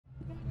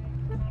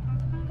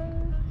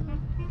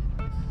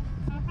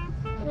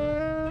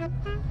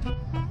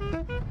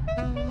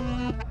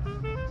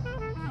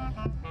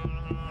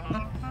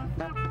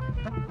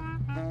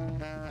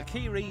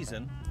key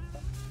reason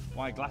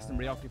why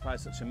Glastonbury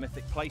occupies such a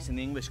mythic place in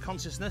the English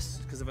consciousness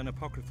is because of an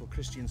apocryphal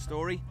Christian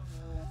story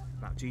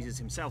about Jesus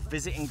himself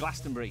visiting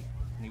Glastonbury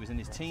when he was in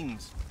his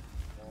teens.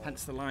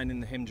 Hence the line in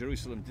the hymn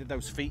Jerusalem, did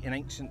those feet in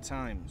ancient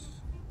times.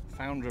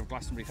 Founder of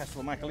Glastonbury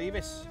Festival, Michael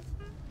Eavis,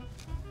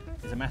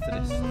 is a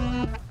Methodist.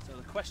 So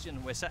the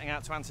question we're setting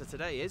out to answer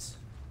today is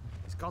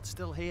God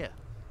still here?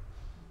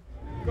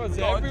 God's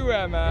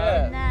everywhere,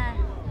 man. Nah.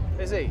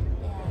 Is he?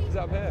 He's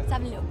up here. Let's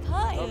have a little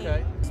party.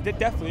 Okay. It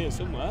definitely is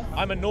somewhere.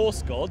 I'm a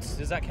Norse god.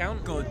 Does that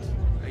count? God.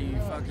 Are you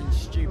fucking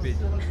stupid?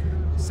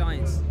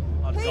 Science.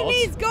 Who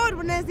needs God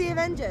when there's the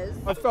Avengers?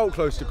 I felt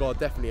close to God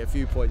definitely a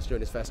few points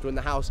during this festival in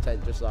the house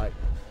tent, just like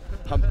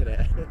pumping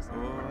it.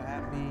 Oh,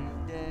 happy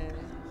day.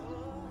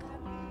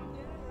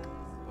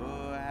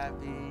 Oh,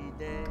 happy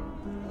day.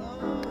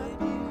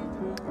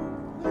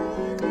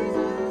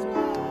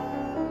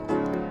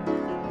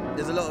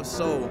 There's a lot of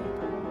soul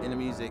in the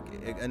music,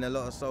 and a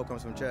lot of soul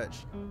comes from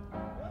church,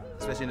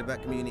 especially in the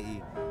black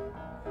community.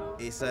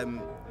 It's a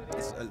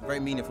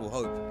very meaningful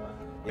hope.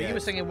 But you were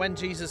singing When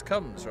Jesus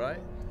Comes, right?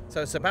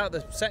 So it's about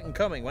the second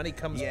coming, when he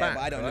comes back. Yeah,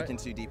 but I don't right? look in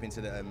too deep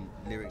into the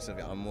lyrics of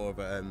it. I'm more of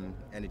an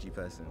energy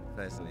person,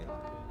 personally.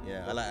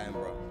 Yeah, I like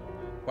rock.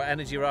 What,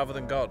 energy rather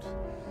than God?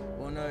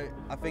 Well, no,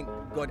 I think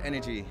God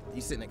energy.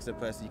 You sit next to a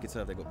person, you can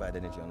tell if they've got bad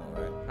energy or not,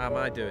 right? How am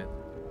I doing?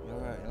 You're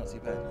alright, you're not too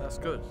bad. That's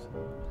good.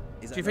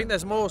 Do you think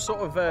there's more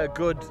sort of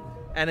good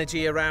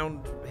energy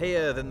around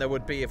here than there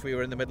would be if we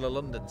were in the middle of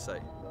London,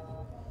 say?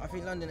 I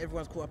think London,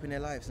 everyone's caught up in their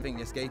lives. I think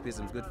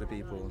escapism's good for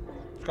people.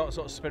 It's got a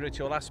sort of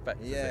spiritual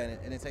aspect. Yeah,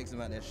 and it takes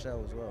them out their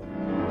shell as well.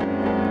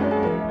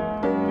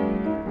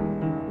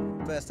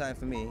 First time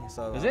for me,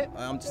 so is it?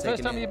 I'm just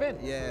first time you've been?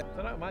 Yeah. I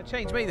don't know, it might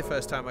change me the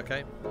first time I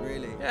came.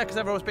 Really? Yeah, because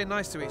everyone's been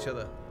nice to each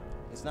other.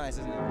 It's nice,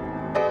 isn't it?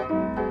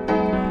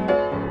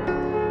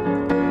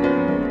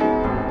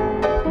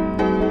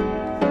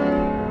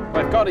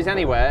 Well, if God is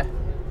anywhere,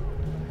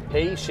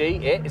 he, she,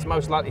 it is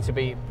most likely to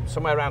be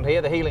somewhere around here,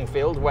 the healing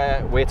field,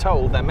 where we're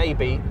told there may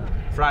be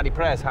Friday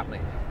prayers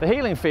happening. The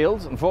healing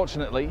field,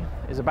 unfortunately,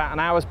 is about an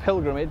hour's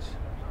pilgrimage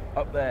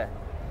up there.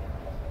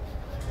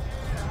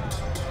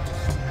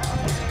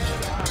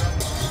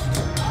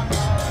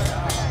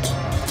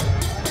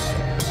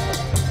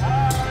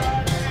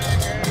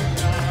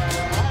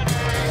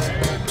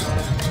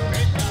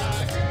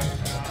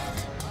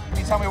 Can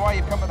you tell me why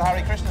you've come to the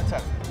Hare Krishna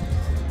tent?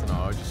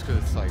 No, just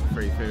because it's like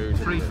free food.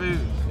 Free food?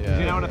 Yeah.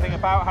 Do you know anything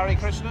about Hare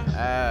Krishna?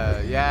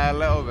 Yeah, a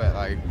little bit.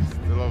 Like,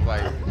 they love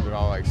like, they're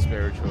all like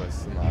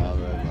spiritualists and all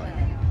that. Like,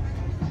 I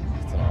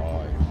don't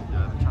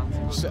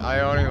know, like, I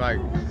only like.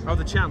 Oh,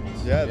 the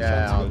chants? Yeah, the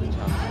chants.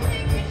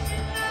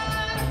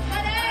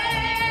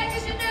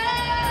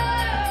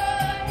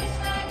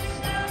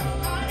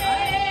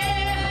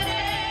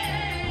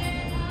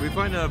 We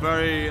find a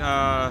very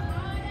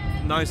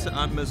nice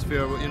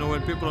atmosphere, you know,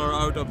 when people are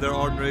out of their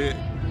ordinary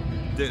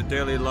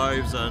daily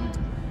lives and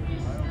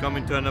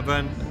coming to an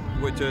event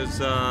which is,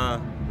 you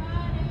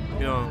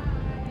know,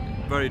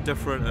 very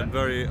different and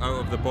very out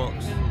of the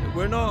box.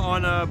 We're not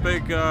on a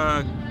big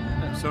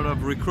sort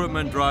of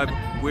recruitment drive.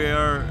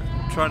 We're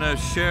trying to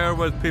share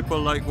with people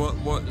like what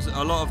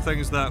a lot of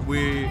things that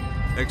we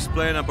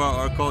explain about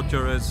our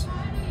culture is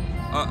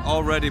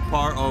already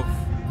part of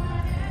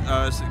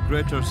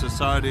greater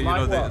society. You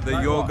know,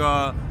 the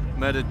yoga,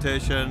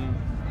 meditation,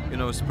 you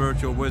know,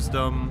 spiritual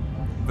wisdom,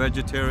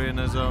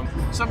 vegetarianism.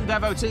 Some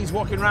devotees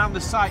walking around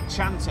the site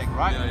chanting,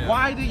 right? Yeah, yeah.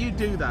 Why do you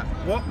do that?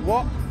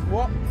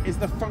 What is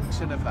the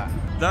function of that?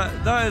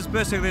 That is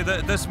basically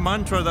this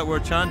mantra that we're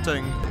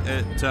chanting.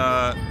 It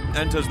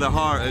enters the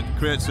heart. It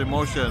creates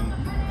emotion.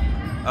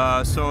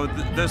 So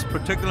this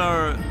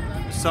particular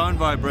sound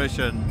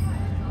vibration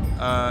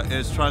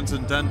is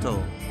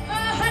transcendental.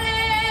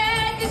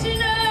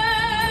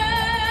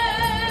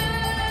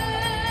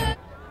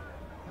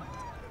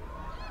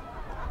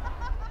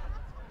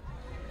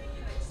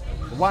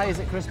 Why is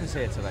it Christmas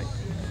here today?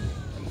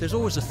 There's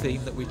always a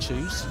theme that we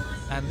choose,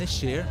 and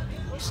this year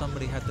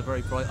somebody had the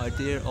very bright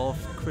idea of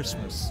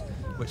Christmas,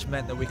 which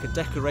meant that we could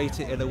decorate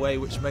it in a way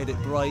which made it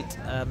bright,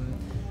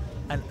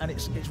 and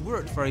it's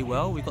worked very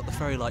well. We got the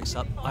fairy lights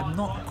up. I'm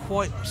not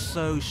quite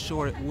so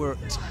sure it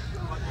worked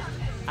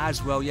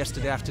as well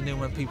yesterday afternoon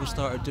when people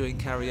started doing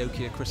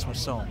karaoke a Christmas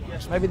song.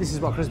 Maybe this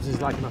is what Christmas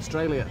is like in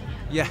Australia.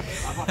 Yeah.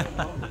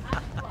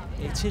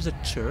 It is a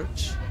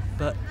church,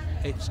 but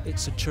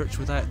it's a church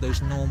without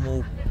those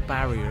normal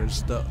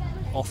barriers that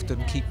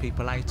often keep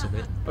people out of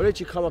it. I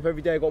literally come up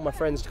every day. I got all my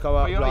friends to come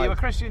up. Are you a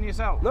Christian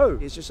yourself? No,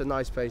 it's just a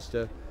nice place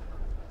to.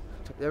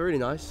 They're really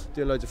nice.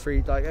 Doing loads of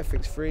free, like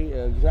everything's free.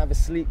 You can have a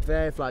sleep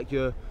there if like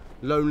you're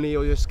lonely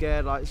or you're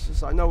scared. Like it's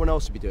just like no one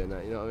else would be doing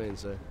that. You know what I mean?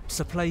 So it's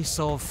a place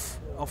of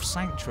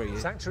sanctuary.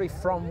 Sanctuary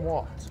from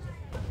what?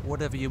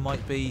 Whatever you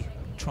might be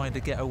trying to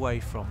get away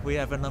from. We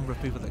have a number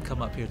of people that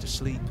come up here to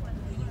sleep.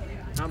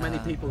 How many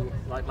people,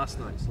 like last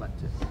night,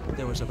 slept it?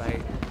 There was about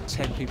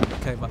 10 people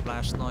that came up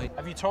last night.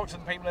 Have you talked to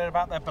the people here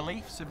about their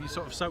beliefs? Have you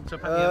sort of soaked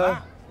up any of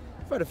that?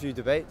 I've had a few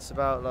debates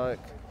about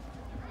like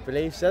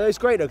beliefs. It's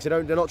great though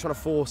because they're not trying to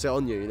force it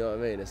on you. You know what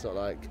I mean? It's not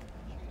like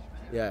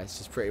yeah, it's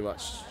just pretty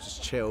much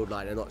just chilled.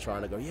 Like they're not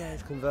trying to go, yeah,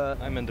 convert.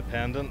 I'm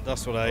independent.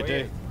 That's what I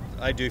do.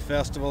 I do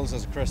festivals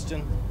as a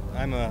Christian.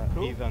 I'm a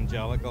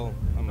evangelical.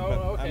 I'm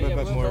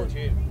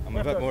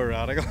a bit more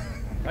radical.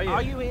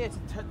 Are you here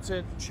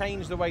to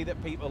change the way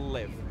that people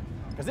live?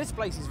 Because this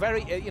place is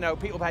very,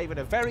 people behave in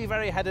a very,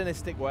 very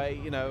hedonistic way.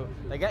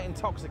 They get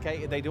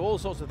intoxicated. They do all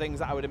sorts of things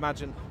that I would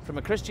imagine, from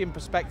a Christian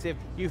perspective,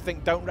 you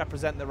think don't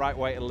represent the right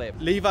way to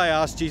live. Levi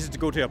asked Jesus to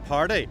go to a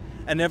party,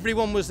 and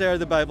everyone was there,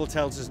 the Bible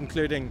tells us,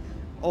 including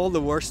all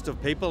the worst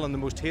of people and the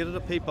most hated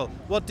of people.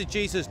 What did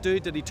Jesus do?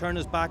 Did he turn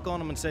his back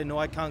on him and say, no,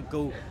 I can't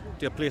go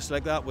to a place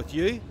like that with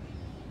you?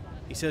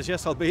 He says,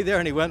 yes, I'll be there,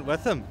 and he went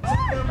with him.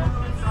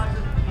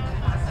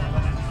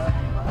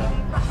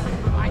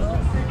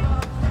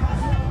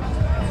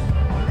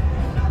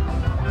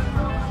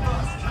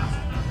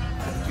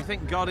 Do you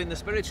think God in the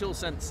spiritual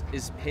sense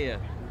is here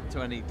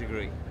to any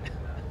degree?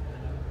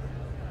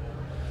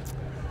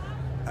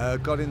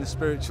 God in the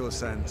spiritual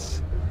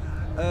sense?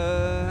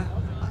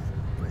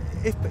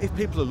 If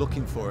people are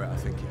looking for it, I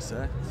think it's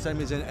there. Same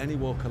as in any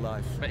walk of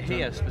life. But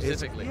here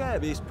specifically?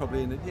 But it's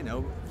probably in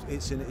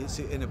it's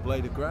in a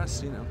blade of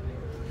grass.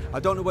 I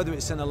don't know whether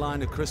it's in a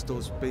line of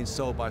crystals being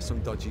sold by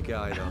some dodgy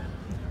guy though.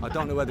 I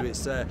don't know whether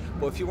it's there.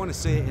 But if you want to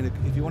see it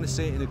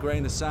in a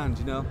grain of sand,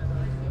 I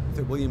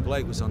think William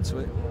Blake was onto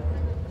it.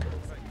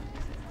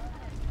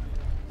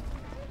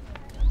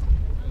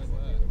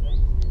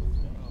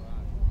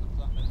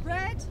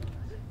 Red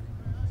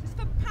is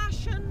for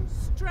passion,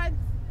 strength,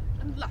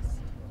 and lust.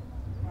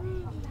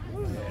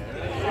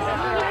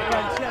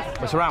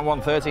 It's around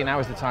 1:30 now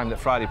is the time that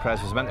Friday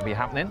prayers was meant to be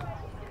happening.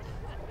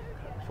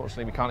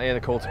 Unfortunately, we can't hear the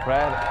call to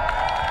prayer.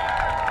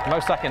 The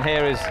most I can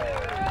hear is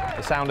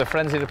the sound of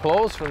frenzied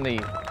applause from the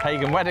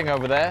pagan wedding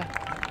over there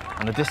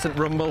and the distant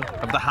rumble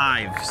of the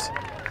hives.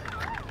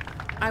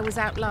 I was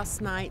out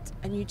last night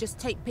and you just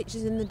take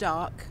pictures in the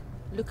dark,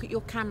 look at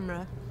your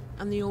camera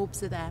and the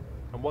orbs are there.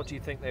 And what do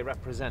you think they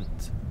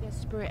represent? They're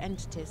spirit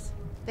entities.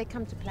 They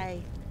come to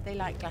play. They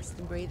like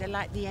Glastonbury. They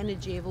like the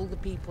energy of all the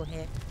people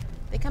here.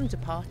 They come to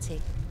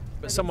party.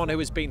 But someone who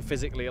has been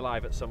physically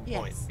alive at some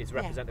point Yes, is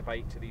represented by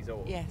each of these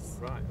orbs? Yes.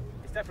 Right.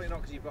 It's definitely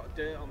not because you've got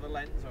dirt on the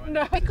lens or anything.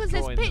 No, because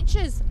there's Drawing them.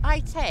 pictures I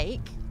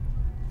take,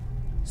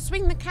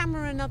 swing the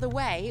camera another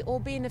way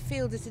or be in a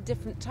field at a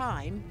different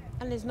time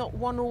and there's not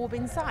one orb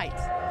in sight.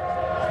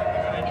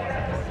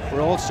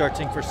 We're all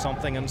searching for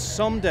something, and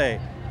someday,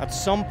 at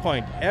some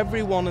point,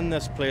 everyone in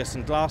this place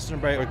in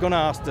Glastonbury are going to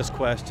ask this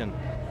question.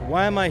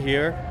 Why am I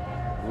here?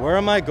 Where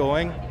am I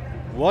going?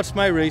 What's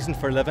my reason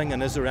for living,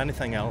 and is there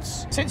anything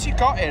else? Since you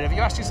got here, have you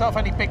asked yourself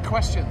any big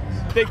questions?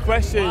 Big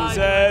questions.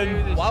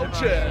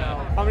 Voucher.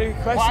 How many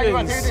questions? Why do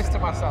I do this to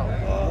myself?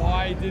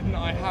 Why didn't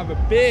I have a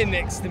beer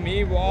next to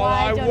me while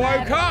I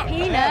woke up?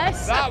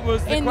 Penis That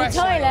was the in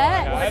question.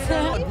 the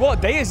toilet.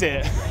 What day is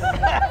it?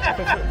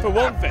 for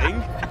one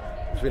thing.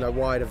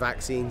 Why the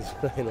vaccines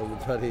playing on the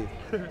bloody.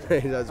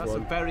 That's a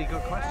very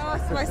good question. I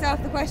asked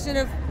myself the question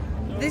of,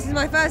 this is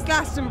my first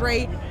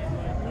Glastonbury.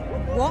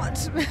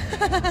 What?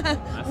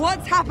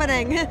 What's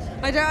happening?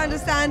 I don't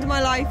understand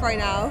my life right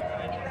now.